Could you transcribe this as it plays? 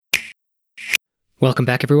Welcome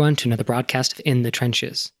back, everyone, to another broadcast of In the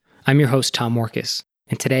Trenches. I'm your host, Tom Morkis,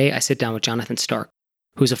 and today I sit down with Jonathan Stark,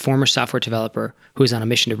 who is a former software developer who is on a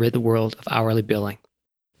mission to rid the world of hourly billing.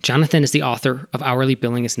 Jonathan is the author of Hourly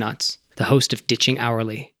Billing is Nuts, the host of Ditching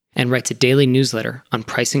Hourly, and writes a daily newsletter on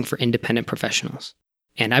pricing for independent professionals.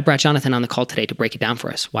 And I brought Jonathan on the call today to break it down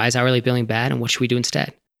for us. Why is hourly billing bad, and what should we do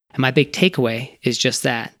instead? And my big takeaway is just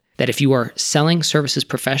that if you are selling services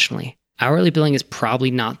professionally, hourly billing is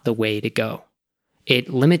probably not the way to go.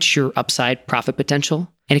 It limits your upside profit potential,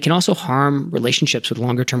 and it can also harm relationships with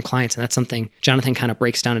longer-term clients. And that's something Jonathan kind of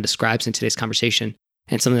breaks down and describes in today's conversation,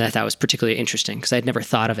 and something that I thought was particularly interesting because I'd never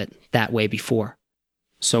thought of it that way before.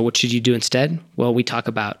 So what should you do instead? Well, we talk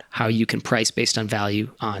about how you can price based on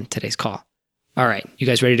value on today's call. All right, you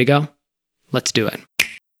guys ready to go? Let's do it.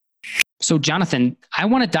 So Jonathan, I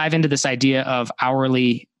want to dive into this idea of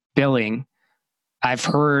hourly billing. I've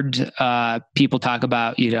heard people talk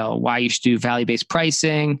about, why you should do value-based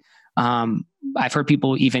pricing. I've heard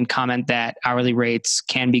people even comment that hourly rates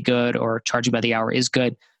can be good or charging by the hour is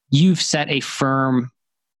good. You've set a firm,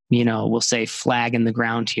 we'll say flag in the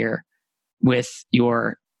ground here with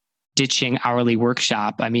your Ditching Hourly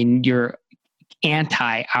workshop. I mean, you're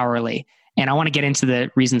anti-hourly, and I want to get into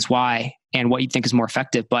the reasons why and what you think is more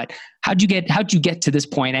effective. But how'd you get to this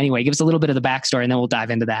point anyway? Give us a little bit of the backstory and then we'll dive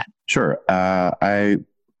into that. Sure. I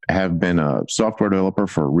have been a software developer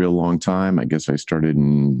for a real long time. I guess I started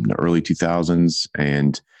in the early 2000s,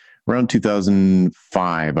 and around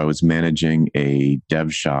 2005, I was managing a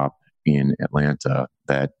dev shop in Atlanta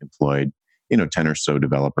that employed, 10 or so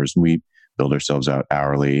developers, and we billed ourselves out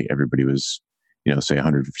hourly. Everybody was, say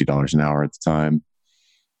 $150 an hour at the time.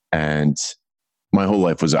 And my whole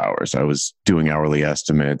life was hours. I was doing hourly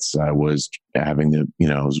estimates. I was having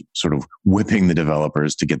sort of whipping the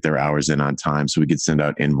developers to get their hours in on time so we could send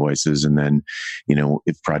out invoices. And then,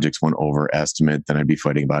 if projects went over estimate, then I'd be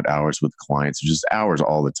fighting about hours with clients, just hours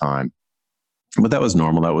all the time. But that was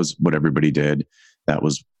normal. That was what everybody did. That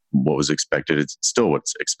was what was expected. It's still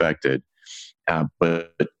what's expected.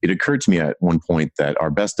 But it occurred to me at one point that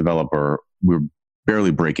our best developer, we were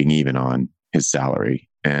barely breaking even on his salary.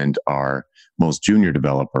 And our most junior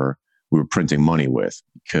developer, we were printing money with,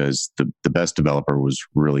 because the best developer was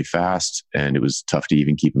really fast and it was tough to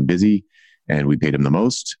even keep him busy. And we paid him the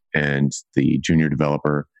most. And the junior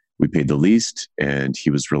developer, we paid the least, and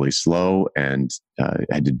he was really slow and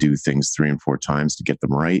had to do things 3 and 4 times to get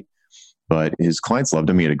them right. But his clients loved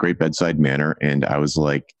him. He had a great bedside manner. And I was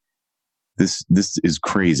like, this is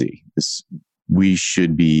crazy.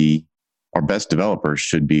 Our best developer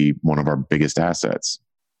should be one of our biggest assets.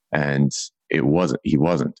 And he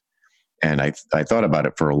wasn't. And I thought about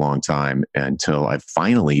it for a long time until I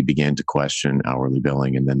finally began to question hourly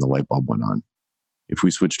billing, and then the light bulb went on. If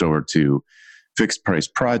we switched over to fixed price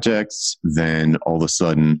projects, then all of a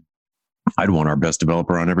sudden I'd want our best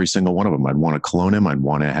developer on every single one of them. I'd want to clone him. I'd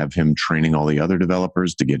want to have him training all the other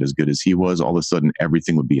developers to get as good as he was. All of a sudden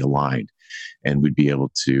everything would be aligned, and we'd be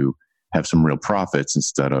able to have some real profits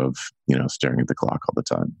instead of, staring at the clock all the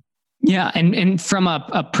time. Yeah. And from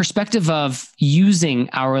a perspective of using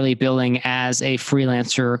hourly billing as a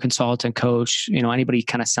freelancer, consultant, coach, anybody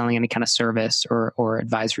kind of selling any kind of service or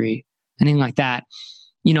advisory, anything like that,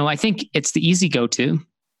 I think it's the easy go-to.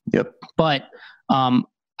 Yep. But beyond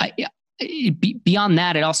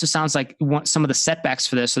that, it also sounds like some of the setbacks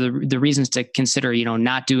for this, or the reasons to consider,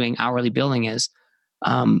 not doing hourly billing is,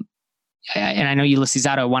 and I know you list these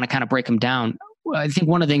out, I want to kind of break them down. I think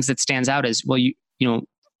one of the things that stands out is, well,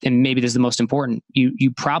 and maybe this is the most important, you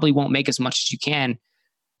probably won't make as much as you can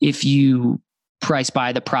if you price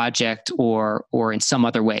by the project or in some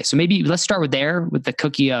other way. So maybe let's start with the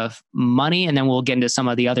cookie of money, and then we'll get into some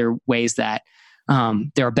of the other ways that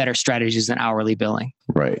there are better strategies than hourly billing.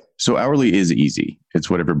 Right. So hourly is easy. It's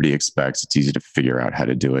what everybody expects. It's easy to figure out how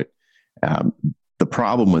to do it. The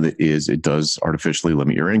problem with it is it does artificially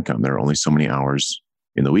limit your income. There are only so many hours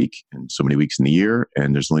in the week and so many weeks in the year,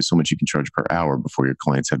 and there's only so much you can charge per hour before your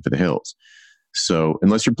clients head for the hills. So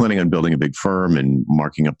unless you're planning on building a big firm and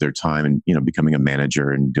marking up their time and becoming a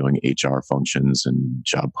manager and doing HR functions and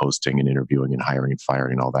job posting and interviewing and hiring and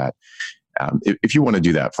firing and all that, if you want to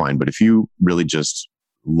do that, fine. But if you really just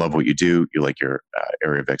love what you do, you like your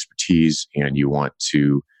area of expertise, and you want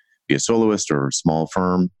to be a soloist or a small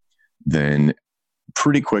firm, then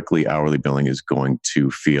pretty quickly hourly billing is going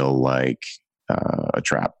to feel like a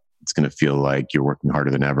trap. It's going to feel like you're working harder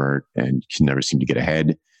than ever and can never seem to get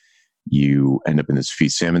ahead. You end up in this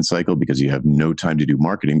feast famine cycle because you have no time to do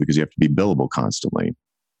marketing because you have to be billable constantly.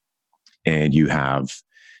 And you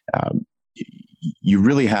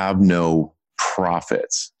really have no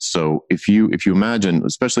profits. So if you imagine,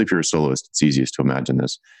 especially if you're a soloist, it's easiest to imagine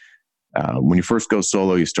this. When you first go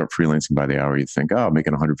solo, you start freelancing by the hour. You think, oh, I'm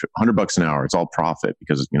making $100 an hour. It's all profit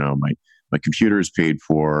because my computer is paid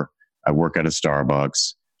for. I work at a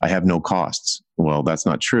Starbucks. I have no costs. Well, that's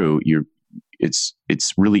not true. It's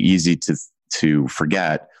really easy to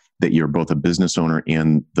forget that you're both a business owner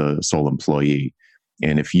and the sole employee.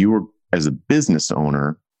 And if you were as a business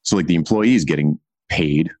owner, so like the employee is getting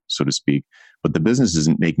paid, so to speak, but the business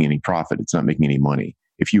isn't making any profit. It's not making any money.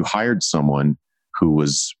 If you hired someone who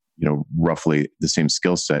was, roughly the same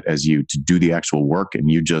skill set as you to do the actual work,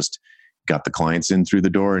 and you just got the clients in through the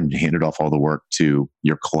door and handed off all the work to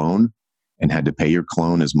your clone and had to pay your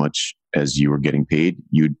clone as much as you were getting paid,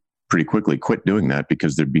 you'd pretty quickly quit doing that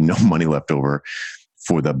because there'd be no money left over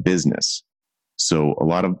for the business. So a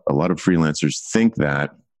lot of freelancers think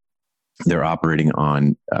that they're operating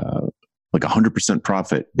on like 100%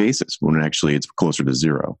 profit basis when actually it's closer to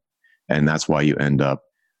zero. And that's why you end up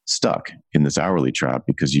stuck in this hourly trap,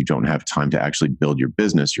 because you don't have time to actually build your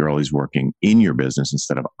business. You're always working in your business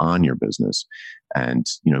instead of on your business and,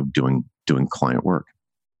 doing client work.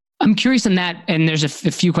 I'm curious on that. And there's a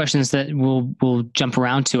few questions that we'll jump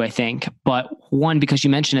around to, I think. But one, because you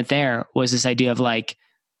mentioned it there, was this idea of like,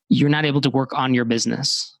 you're not able to work on your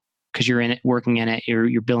business because you're in it, working in it,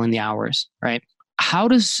 you're billing the hours, right? How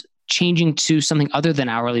does changing to something other than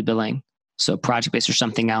hourly billing, so project-based or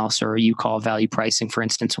something else, or you call value pricing, for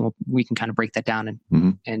instance, we can kind of break that down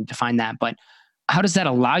and define that. But how does that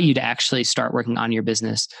allow you to actually start working on your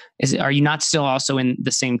business? Are you not still also in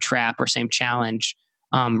the same trap or same challenge,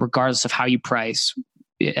 regardless of how you price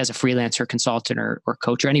as a freelancer, consultant, or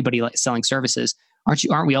coach, or anybody like selling services?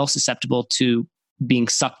 Aren't we all susceptible to being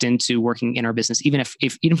sucked into working in our business, even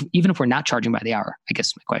if we're not charging by the hour? I guess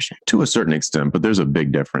is my question. To a certain extent, but there's a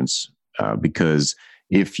big difference because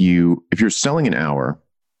if you're selling an hour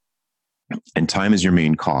and time is your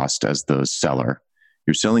main cost as the seller,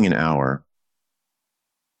 you're selling an hour.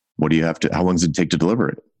 How long does it take to deliver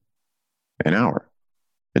it? An hour.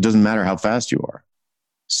 It doesn't matter how fast you are.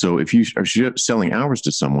 So if you are selling hours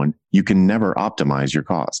to someone, you can never optimize your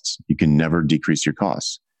costs. You can never decrease your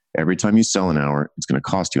costs. Every time you sell an hour, it's going to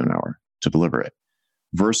cost you an hour to deliver it.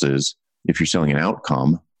 Versus if you're selling an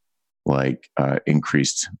outcome like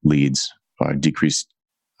increased leads, decreased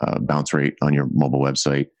bounce rate on your mobile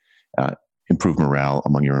website, improve morale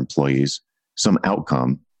among your employees, some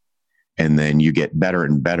outcome, and then you get better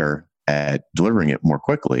and better at delivering it more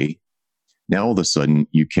quickly. Now all of a sudden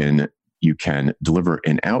you can deliver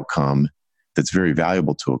an outcome that's very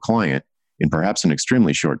valuable to a client in perhaps an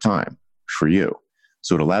extremely short time for you.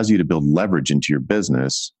 So it allows you to build leverage into your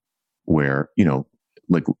business where,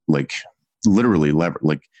 like literally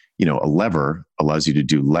a lever allows you to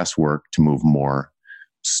do less work to move more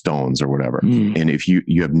stones or whatever. And if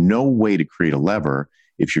you have no way to create a lever,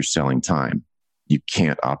 if you're selling time, you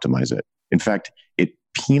can't optimize it. In fact, it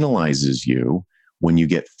penalizes you when you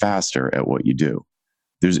get faster at what you do.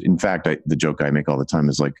 The joke I make all the time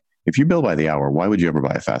is like, if you bill by the hour, why would you ever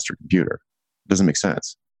buy a faster computer? It doesn't make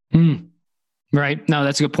sense. Right. No,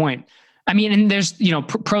 that's a good point. I mean, and there's,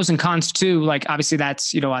 pros and cons too. Like obviously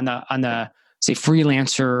that's, on the say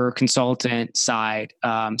freelancer consultant side,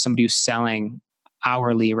 somebody who's selling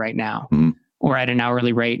hourly right now or at an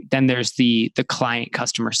hourly rate. Then there's the client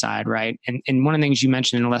customer side, right? And one of the things you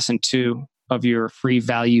mentioned in lesson 2 of your free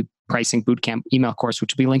value pricing bootcamp email course,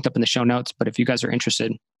 which will be linked up in the show notes. But if you guys are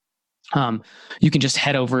interested, you can just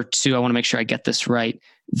head over to, I want to make sure I get this right,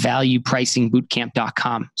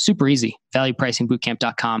 valuepricingbootcamp.com. Super easy,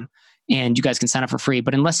 valuepricingbootcamp.com. And you guys can sign up for free.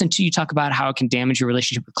 But in lesson 2, you talk about how it can damage your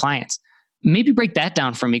relationship with clients. Maybe break that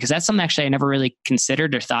down for me, because that's something actually I never really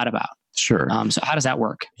considered or thought about. Sure. So how does that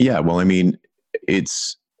work? Yeah. Well, I mean,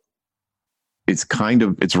 it's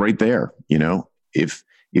right there.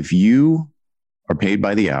 If you are paid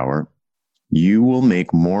by the hour, you will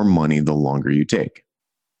make more money the longer you take.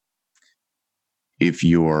 If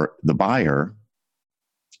you're the buyer,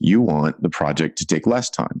 you want the project to take less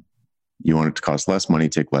time. You want it to cost less money,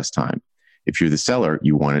 take less time. If you're the seller,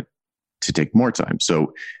 you want it to take more time.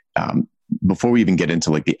 So before we even get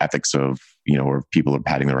into like the ethics of, or people are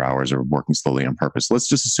padding their hours or working slowly on purpose, let's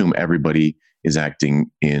just assume everybody is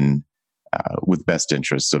acting in with best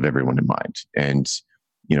interests of everyone in mind. And,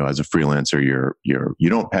 as a freelancer, you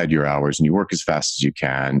don't pad your hours and you work as fast as you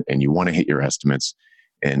can and you want to hit your estimates,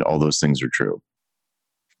 and all those things are true.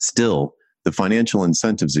 Still, the financial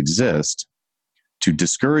incentives exist to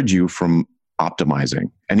discourage you from optimizing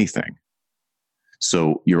anything.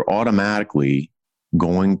 So you're automatically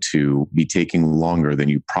going to be taking longer than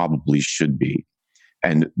you probably should be.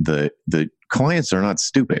 And the clients are not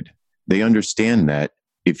stupid. they understand that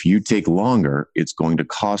if you take longer, it's going to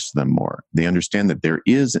cost them more. They understand that there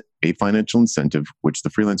is a financial incentive, which the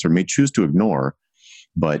freelancer may choose to ignore,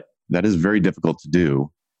 but that is very difficult to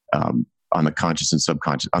do on the conscious and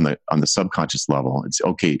subconscious. On the subconscious level, it's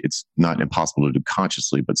okay. It's not impossible to do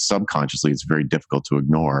consciously, but subconsciously, it's very difficult to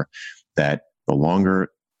ignore that the longer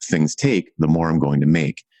things take, the more I'm going to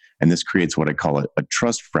make. And this creates what I call a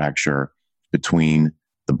trust fracture between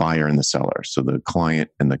the buyer and the seller. So the client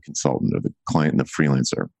and the consultant, or the client and the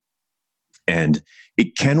freelancer. And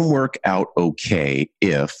it can work out okay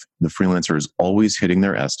if the freelancer is always hitting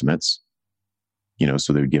their estimates.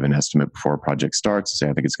 So they would give an estimate before a project starts, say,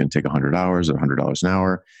 I think it's going to take 100 hours or $100 an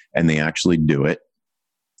hour, and they actually do it.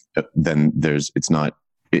 Then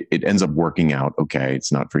it ends up working out okay.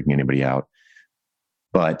 It's not freaking anybody out.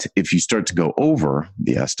 But if you start to go over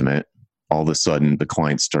the estimate, all of a sudden the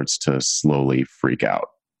client starts to slowly freak out.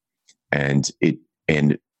 And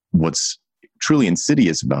what's truly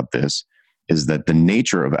insidious about this is that the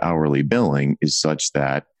nature of hourly billing is such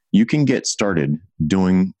that you can get started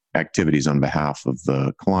doing activities on behalf of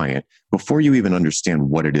the client before you even understand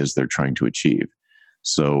what it is they're trying to achieve.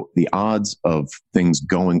 So the odds of things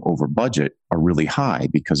going over budget are really high,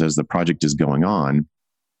 because as the project is going on,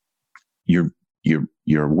 your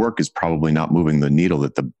work is probably not moving the needle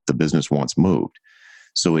that the business wants moved.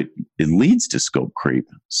 So it leads to scope creep.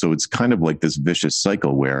 So it's kind of like this vicious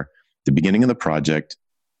cycle where the beginning of the project,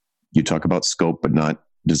 you talk about scope, but not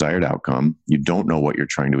desired outcome. You don't know what you're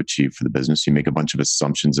trying to achieve for the business. You make a bunch of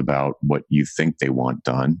assumptions about what you think they want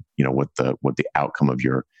done, what the outcome of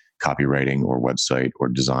your copywriting or website or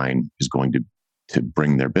design is going to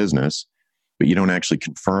bring their business, but you don't actually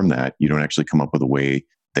confirm that. You don't actually come up with a way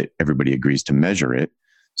that everybody agrees to measure it.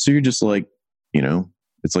 So you're just like,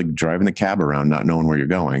 it's like driving the cab around, not knowing where you're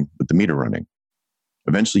going with the meter running.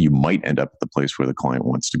 Eventually you might end up at the place where the client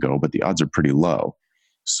wants to go, but the odds are pretty low.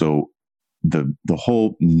 So the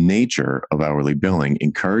whole nature of hourly billing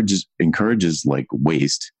encourages like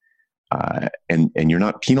waste, and you're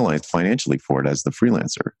not penalized financially for it as the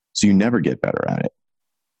freelancer. So you never get better at it.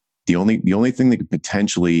 The only thing that could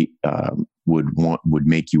potentially would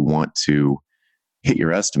make you want to hit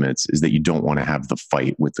your estimates is that you don't want to have the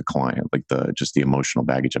fight with the client, like just the emotional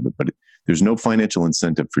baggage of it. But there's no financial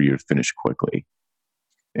incentive for you to finish quickly,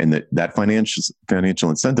 and that financial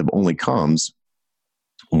incentive only comes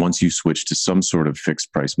once you switch to some sort of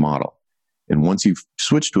fixed price model. And once you've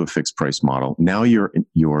switched to a fixed price model, now your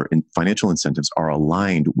financial incentives are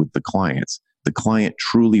aligned with the clients. The client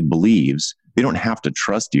truly believes, they don't have to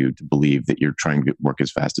trust you to believe that you're trying to work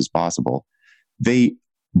as fast as possible. They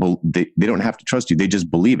don't have to trust you. They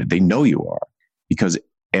just believe it. They know you are, because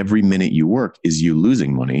every minute you work is you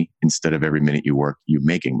losing money instead of every minute you work, you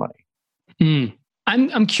making money.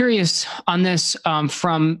 I'm curious on this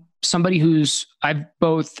from somebody I've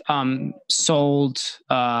both sold,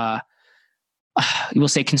 we'll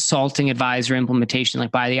say consulting, advisor, implementation,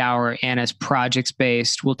 like by the hour, and as projects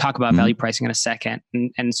based. We'll talk about value pricing in a second.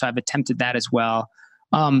 And so I've attempted that as well.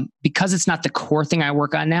 Because it's not the core thing I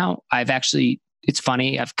work on now, it's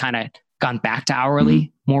funny, I've kind of gone back to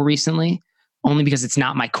hourly more recently, only because it's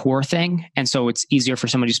not my core thing. And so it's easier for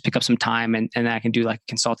someone to just pick up some time and then I can do like a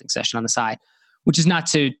consulting session on the side, which is not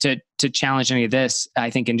to challenge any of this. I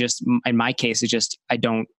think in my case, it's just, I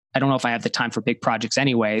don't know if I have the time for big projects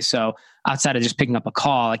anyway. So outside of just picking up a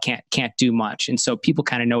call, I can't do much. And so people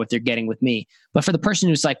kind of know what they're getting with me. But for the person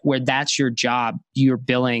who's like, where that's your job, you're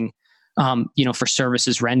billing, for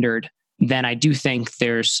services rendered, then I do think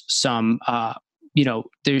there's some,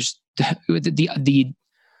 there's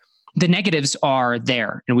the negatives are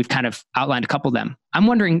there, and we've kind of outlined a couple of them. I'm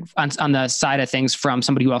wondering on the side of things from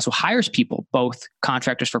somebody who also hires people, both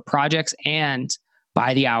contractors for projects and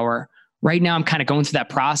by the hour. Right now, I'm kind of going through that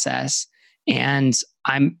process, and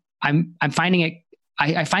I'm finding it.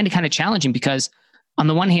 I find it kind of challenging because, on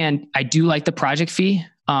the one hand, I do like the project fee.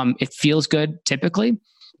 It feels good typically,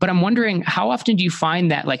 but I'm wondering, how often do you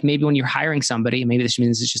find that, like maybe when you're hiring somebody, maybe this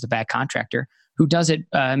means it's just a bad contractor who does it,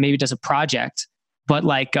 maybe does a project, but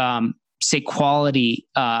like say quality,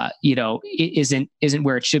 isn't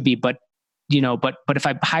where it should be. But if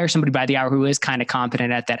I hire somebody by the hour who is kind of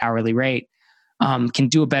competent at that hourly rate, can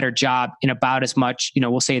do a better job in about as much,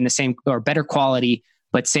 we'll say in the same or better quality,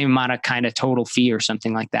 but same amount of kind of total fee or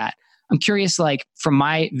something like that. I'm curious, like from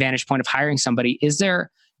my vantage point of hiring somebody, is there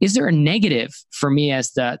a negative for me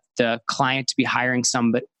as the client to be hiring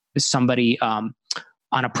somebody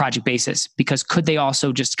on a project basis? Because could they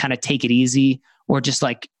also just kind of take it easy or just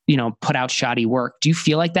like, put out shoddy work? Do you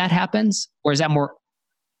feel like that happens, or is that more?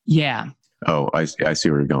 Yeah. Oh, I see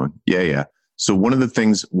where you're going. Yeah. So one of the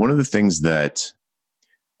things that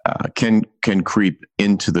can creep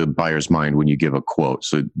into the buyer's mind when you give a quote.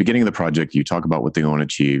 So beginning of the project, you talk about what they want to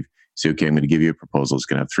achieve. Say, okay, I'm going to give you a proposal. It's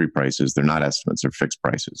going to have 3 prices. They're not estimates, they're fixed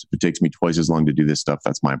prices. If it takes me twice as long to do this stuff,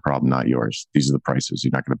 that's my problem, not yours. These are the prices.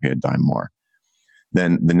 You're not going to pay a dime more.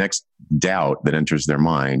 Then the next doubt that enters their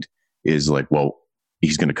mind is like, well,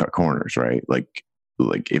 he's going to cut corners, right? Like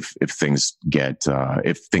if things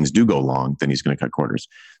if things do go long, then he's going to cut corners.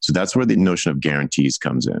 So that's where the notion of guarantees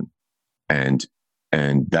comes in. And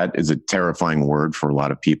that is a terrifying word for a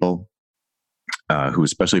lot of people who,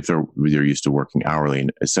 especially if they're used to working hourly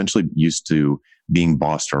and essentially used to being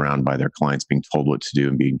bossed around by their clients, being told what to do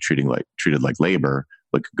and being treated like labor.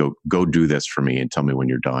 Like, go do this for me and tell me when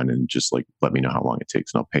you're done, and just like let me know how long it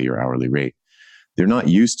takes and I'll pay your hourly rate. They're not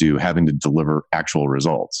used to having to deliver actual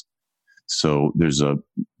results. So there's a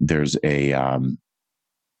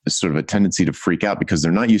sort of a tendency to freak out because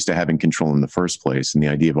they're not used to having control in the first place. And the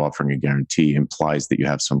idea of offering a guarantee implies that you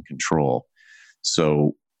have some control.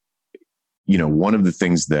 So, one of the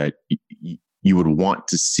things that you would want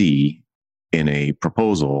to see in a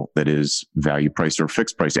proposal that is value priced or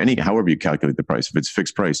fixed price, however you calculate the price, if it's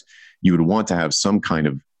fixed price, you would want to have some kind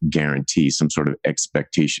of guarantee, some sort of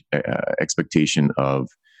expectation of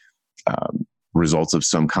results of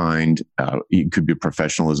some kind. It could be a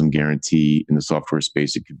professionalism guarantee in the software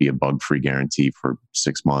space. It could be a bug-free guarantee for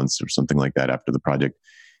 6 months or something like that after the project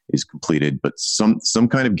is completed. But some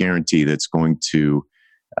kind of guarantee that's going to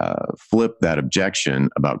flip that objection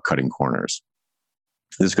about cutting corners.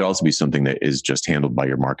 This could also be something that is just handled by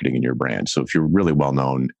your marketing and your brand. So if you're really well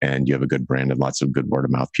known and you have a good brand and lots of good word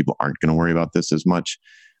of mouth, people aren't going to worry about this as much.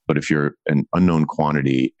 But if you're an unknown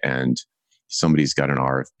quantity and somebody's got an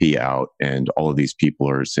RFP out and all of these people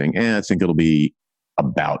are saying, I think it'll be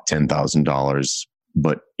about $10,000,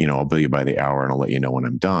 but I'll bill you by the hour and I'll let you know when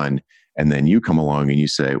I'm done. And then you come along and you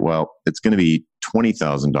say, well, it's going to be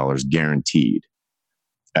 $20,000 guaranteed.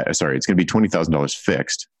 It's going to be $20,000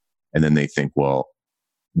 fixed. And then they think, well,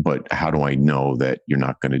 but how do I know that you're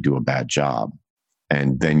not going to do a bad job?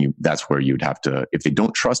 And then that's where you'd have to, if they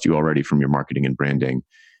don't trust you already from your marketing and branding,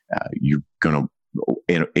 you're going to,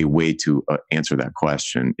 a way to answer that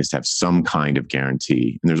question is to have some kind of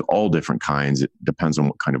guarantee. And there's all different kinds. It depends on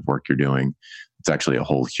what kind of work you're doing. It's actually a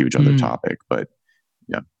whole huge other topic, but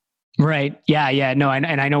yeah. Right. Yeah. No, and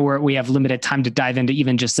I know we have limited time to dive into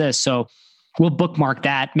even just this. So we'll bookmark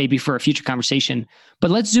that maybe for a future conversation.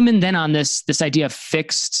 But let's zoom in then on this idea of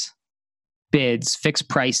fixed bids, fixed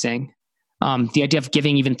pricing. The idea of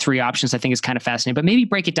giving even 3 options, I think, is kind of fascinating. But maybe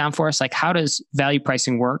break it down for us. Like, how does value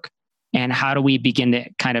pricing work? And how do we begin to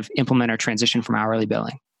kind of implement our transition from hourly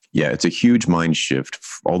billing? Yeah, it's a huge mind shift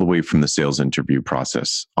all the way from the sales interview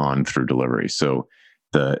process on through delivery. So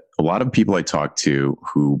a lot of people I talk to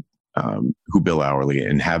who bill hourly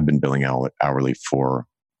and have been billing hourly for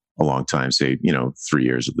a long time, say, 3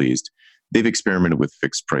 years at least, they've experimented with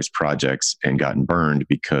fixed price projects and gotten burned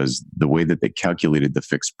because the way that they calculated the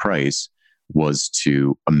fixed price was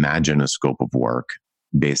to imagine a scope of work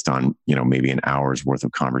based on, maybe an hour's worth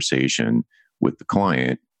of conversation with the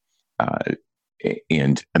client,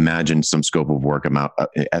 and imagine some scope of work amount,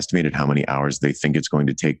 estimated how many hours they think it's going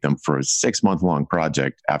to take them for a 6-month-long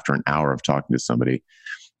project after an hour of talking to somebody.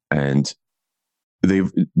 And they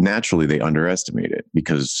underestimate it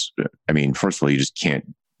because, first of all,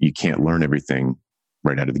 you can't learn everything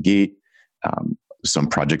right out of the gate. Some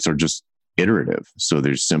projects are just iterative. So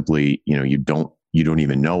there's simply, you don't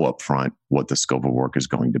even know upfront what the scope of work is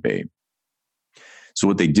going to be. So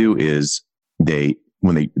what they do is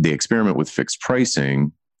when they experiment with fixed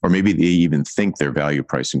pricing, or maybe they even think they're value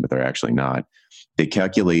pricing, but they're actually not. They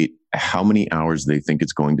calculate how many hours they think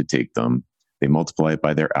it's going to take them. They multiply it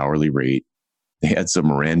by their hourly rate. They add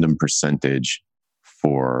some random percentage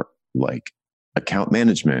for like account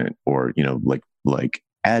management or, like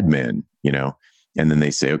admin, and then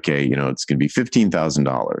they say, okay, it's going to be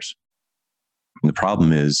 $15,000. And the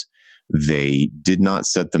problem is they did not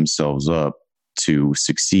set themselves up to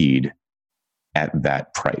succeed at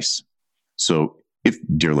that price. So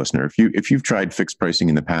dear listener, if you've tried fixed pricing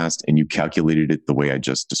in the past and you calculated it the way I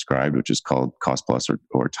just described, which is called cost plus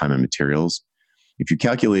or time and materials, if you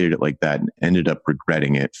calculated it like that and ended up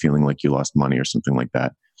regretting it, feeling like you lost money or something like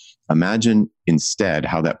that, imagine instead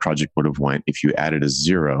how that project would have went if you added a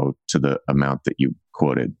 0 to the amount that you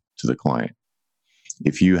quoted to the client.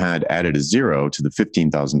 If you had added a 0 to the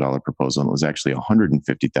 $15,000 proposal and it was actually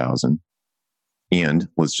 $150,000, and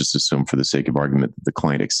let's just assume for the sake of argument that the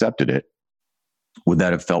client accepted it, would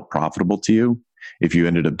that have felt profitable to you? If you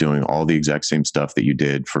ended up doing all the exact same stuff that you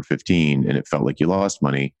did for 15 and it felt like you lost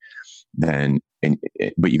money,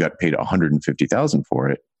 but you got paid $150,000 for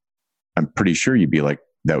it, I'm pretty sure you'd be like,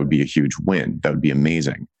 that would be a huge win. That would be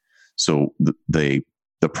amazing. So the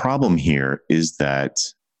problem here is that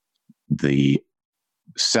the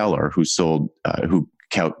seller who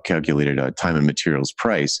calculated a time and materials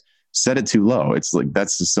price set it too low. It's like,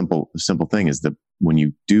 that's the simple thing, is that when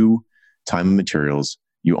you do time and materials,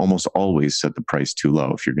 you almost always set the price too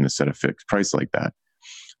low if you're going to set a fixed price like that.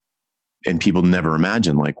 And people never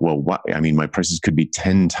imagine, like, well, what? I mean, my prices could be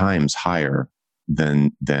 10 times higher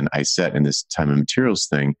than I set in this time and materials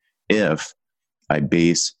thing if I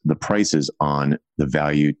base the prices on the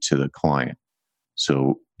value to the client.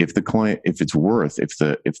 So if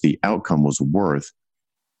the outcome was worth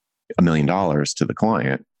 $1 million to the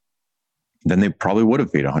client, then they probably would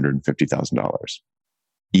have paid $150,000,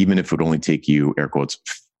 even if it would only take you, air quotes,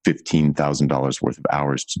 $15,000 worth of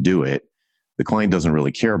hours to do it. The client doesn't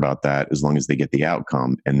really care about that as long as they get the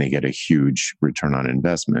outcome and they get a huge return on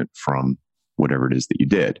investment from whatever it is that you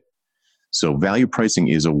did. So value pricing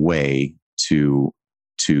is a way to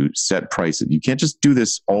set prices. You can't just do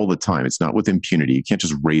this all the time. It's not with impunity. You can't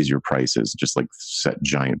just raise your prices, just like set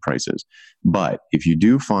giant prices. But if you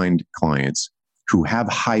do find clients who have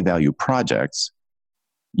high value projects,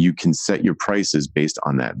 you can set your prices based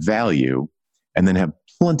on that value and then have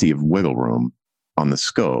plenty of wiggle room on the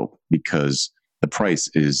scope, because the price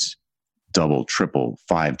is double, triple,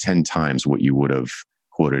 5, 10 times what you would have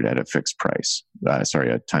quoted at a fixed price. A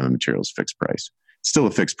time and materials fixed price. Still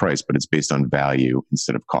a fixed price, but it's based on value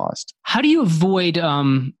instead of cost. How do you avoid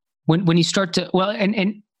when you start to, well,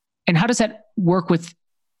 and how does that work with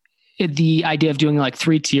the idea of doing like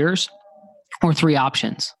 3 tiers or 3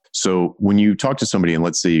 options? So when you talk to somebody, and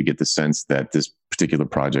let's say you get the sense that this particular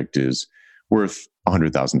project is worth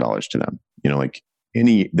 $100,000 to them,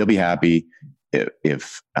 they'll be happy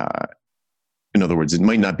if in other words, it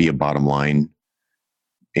might not be a bottom line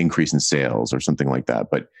increase in sales or something like that,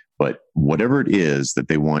 but whatever it is that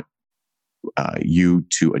they want you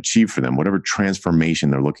to achieve for them, whatever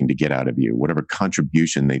transformation they're looking to get out of you, whatever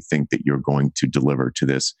contribution they think that you're going to deliver to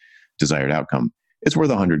this desired outcome, it's worth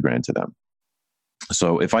 $100,000 to them.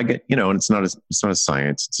 So if I get, and it's not a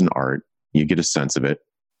science, it's an art. You get a sense of it,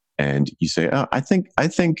 and you say, "Oh, I think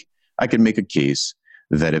I can make a case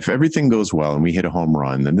that if everything goes well and we hit a home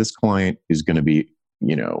run, then this client is going to be,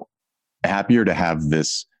 happier to have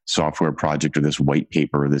this software project or this white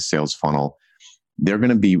paper or this sales funnel. They're going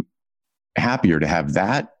to be happier to have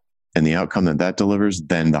that and the outcome that delivers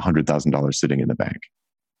than the $100,000 sitting in the bank."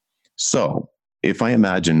 So if I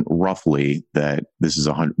imagine roughly that this is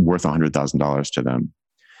worth $100,000 to them,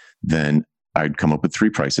 then I'd come up with 3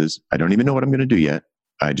 prices. I don't even know what I'm going to do yet.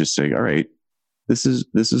 I just say, all right, this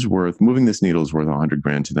is worth, moving this needle is worth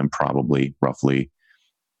 $100,000 to them, probably, roughly.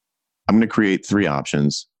 I'm going to create 3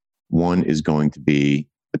 options. One is going to be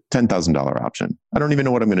a $10,000 option. I don't even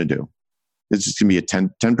know what I'm going to do. It's just going to be a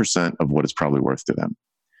 10% of what it's probably worth to them.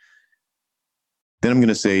 Then I'm going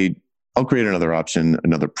to say, I'll create another option,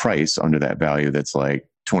 another price under that value that's like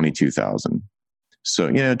 $22,000.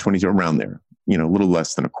 So, 22, around there, a little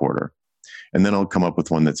less than a quarter. And then I'll come up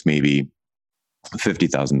with one that's maybe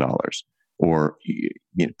 $50,000, or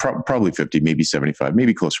probably 50, maybe 75,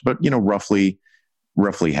 maybe closer, but roughly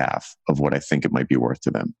half of what I think it might be worth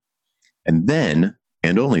to them. And then,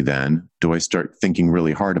 and only then, do I start thinking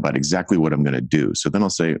really hard about exactly what I'm going to do. So then I'll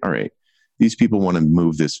say, all right, these people want to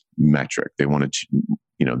move this metric. They want to,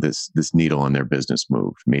 this needle on their business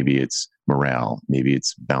moved. Maybe it's morale, maybe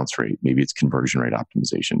it's bounce rate, maybe it's conversion rate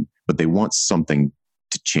optimization, but they want something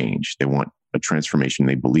to change. They want a transformation.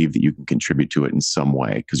 They believe that you can contribute to it in some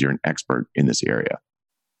way because you're an expert in this area.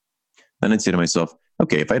 Then I'd say to myself,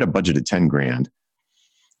 okay, if I had a budget of $10,000,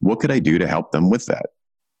 what could I do to help them with that?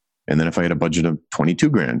 And then if I had a budget of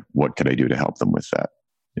 $22,000, what could I do to help them with that?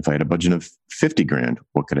 If I had a budget of $50,000,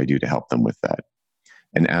 what could I do to help them with that?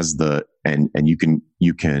 And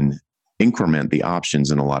you can increment the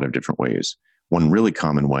options in a lot of different ways. One really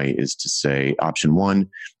common way is to say, option 1,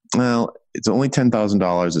 well, it's only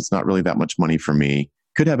 $10,000. It's not really that much money for me.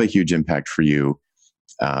 Could have a huge impact for you.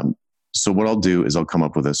 So what I'll do is I'll come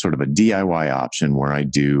up with a sort of a DIY option where I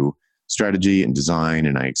do strategy and design,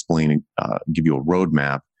 and I explain, give you a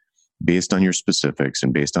roadmap based on your specifics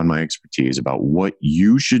and based on my expertise about what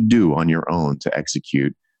you should do on your own to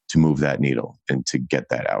execute to move that needle and to get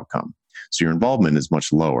that outcome. So your involvement is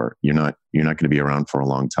much lower. You're not going to be around for a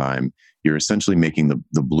long time. You're essentially making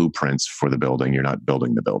the blueprints for the building. You're not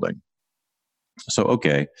building the building. So,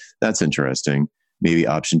 okay, that's interesting. Maybe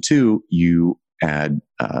option 2, you add,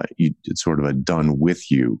 it's sort of a done with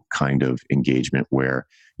you kind of engagement where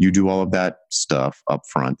you do all of that stuff up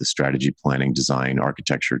front, the strategy, planning, design,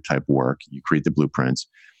 architecture type work. You create the blueprints.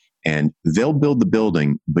 and they'll build the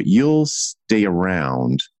building, but you'll stay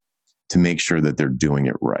around to make sure that they're doing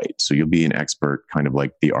it right. So you'll be an expert, kind of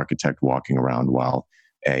like the architect walking around while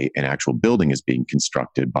an actual building is being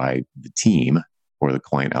constructed by the team, or the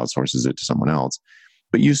client outsources it to someone else.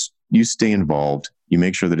 But you stay involved. You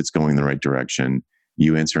make sure that it's going in the right direction.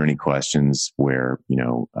 You answer any questions where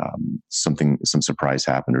some surprise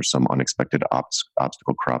happened or some unexpected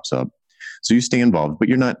obstacle crops up. So you stay involved, but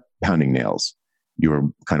you're not pounding nails.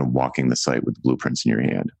 You're kind of walking the site with the blueprints in your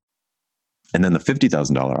hand. And then the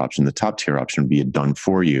 $50,000 option, the top tier option, would be done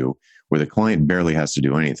for you, where the client barely has to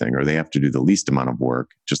do anything, or they have to do the least amount of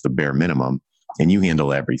work, just the bare minimum, and you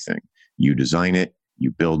handle everything. You design it,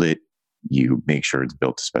 you build it, you make sure it's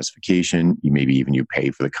built to specification. You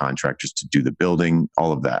pay for the contractors to do the building,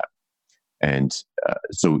 all of that. And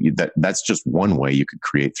so that's just one way you could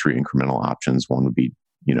create 3 incremental options. One would be,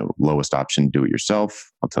 lowest option, do it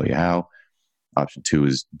yourself. I'll tell you how. Option 2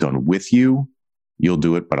 is done with you. You'll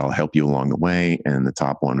do it, but I'll help you along the way. And the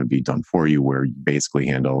top one would be done for you, where you basically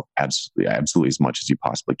handle absolutely as much as you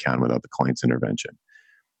possibly can without the client's intervention.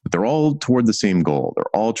 But they're all toward the same goal.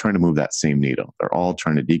 They're all trying to move that same needle. They're all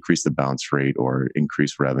trying to decrease the bounce rate or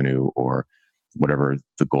increase revenue, or whatever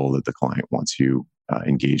the goal that the client wants you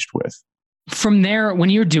engaged with. From there, when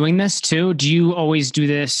you're doing this too, do you always do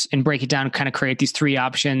this and break it down, kind of create these 3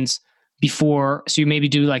 options before? So you maybe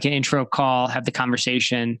do like an intro call, have the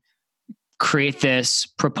conversation, create this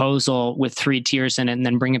proposal with 3 tiers in it, and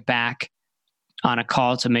then bring it back on a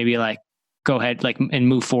call to maybe like go ahead and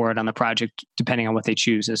move forward on the project, depending on what they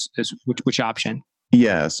choose as which option.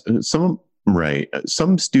 Yes. Some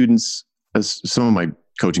students, some of my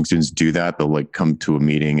coaching students do that. They'll like come to a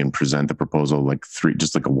meeting and present the proposal, like 3,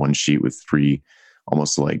 just like a 1 sheet with 3,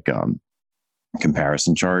 almost like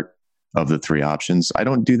comparison chart of the 3 options. I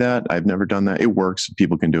don't do that. I've never done that. It works.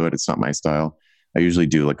 People can do it. It's not my style. I usually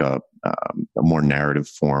do like a more narrative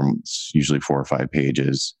form. It's usually 4 or 5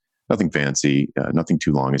 pages. Nothing fancy, nothing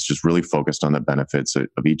too long. It's just really focused on the benefits of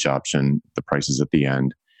each option, the prices at the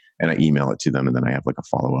end, and I email it to them. And then I have like a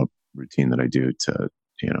follow-up routine that I do to,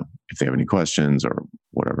 if they have any questions or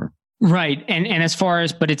whatever. Right. And as far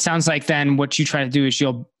as, but it sounds like then what you try to do is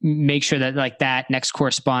you'll make sure that like that next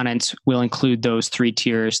correspondence will include those 3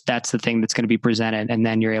 tiers. That's the thing that's going to be presented. And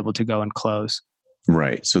then you're able to go and close.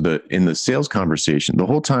 Right. So in the sales conversation, the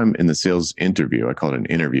whole time in the sales interview, I call it an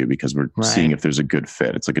interview because we're seeing if there's a good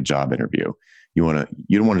fit. It's like a job interview. You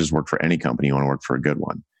don't want to just work for any company. You want to work for a good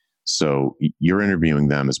one. So you're interviewing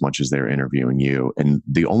them as much as they're interviewing you. And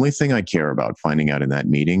the only thing I care about finding out in that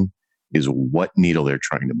meeting is what needle they're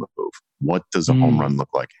trying to move. What does a home run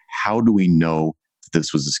look like? How do we know that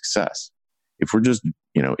this was a success? If we're just,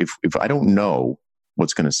 if I don't know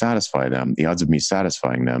what's going to satisfy them, the odds of me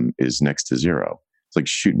satisfying them is next to 0. It's like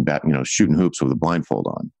shooting hoops with a blindfold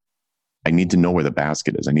on. I need to know where the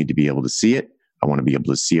basket is. I need to be able to see it. I want to be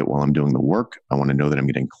able to see it while I'm doing the work. I want to know that I'm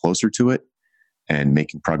getting closer to it and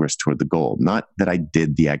making progress toward the goal. Not that I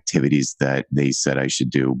did the activities that they said I should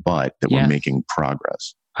do, but that we're making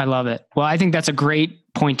progress. I love it. Well, I think that's a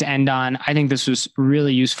great point to end on. I think this was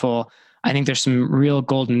really useful. I think there's some real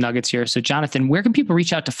golden nuggets here. So Jonathan, where can people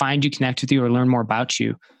reach out to find you, connect with you, or learn more about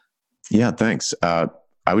you? Yeah, thanks.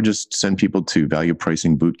 I would just send people to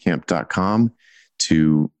valuepricingbootcamp.com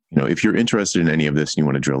to, if you're interested in any of this and you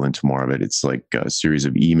want to drill into more of it, it's like a series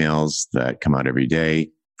of emails that come out every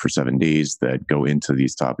day for 7 days that go into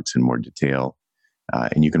these topics in more detail.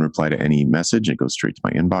 And you can reply to any message. It goes straight to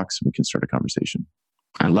my inbox and we can start a conversation.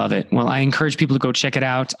 I love it. Well, I encourage people to go check it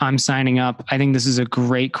out. I'm signing up. I think this is a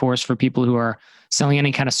great course for people who are selling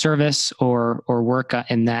any kind of service or work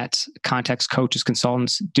in that context. Coaches,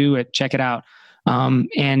 consultants, do it. Check it out.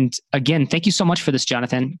 And again, thank you so much for this,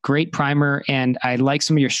 Jonathan. Great primer. And I like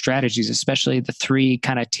some of your strategies, especially the 3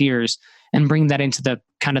 kind of tiers, and bring that into the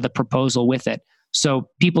kind of the proposal with it. So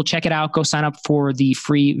people check it out. Go sign up for the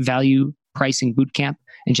free Value Pricing Bootcamp.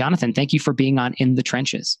 And Jonathan, thank you for being on In the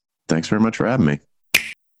Trenches. Thanks very much for having me.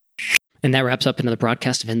 And that wraps up another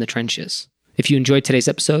broadcast of In the Trenches. If you enjoyed today's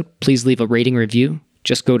episode, please leave a rating review.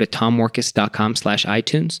 Just go to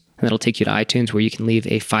tommorkes.com/iTunes, and that'll take you to iTunes where you can leave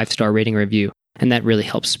a 5-star rating review. And that really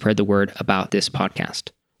helps spread the word about this podcast.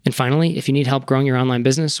 And finally, if you need help growing your online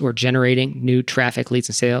business or generating new traffic, leads,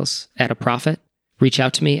 and sales at a profit, reach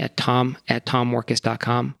out to me at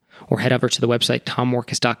tom@tommorkes.com or head over to the website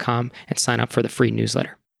tommorkes.com and sign up for the free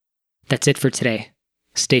newsletter. That's it for today.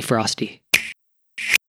 Stay frosty.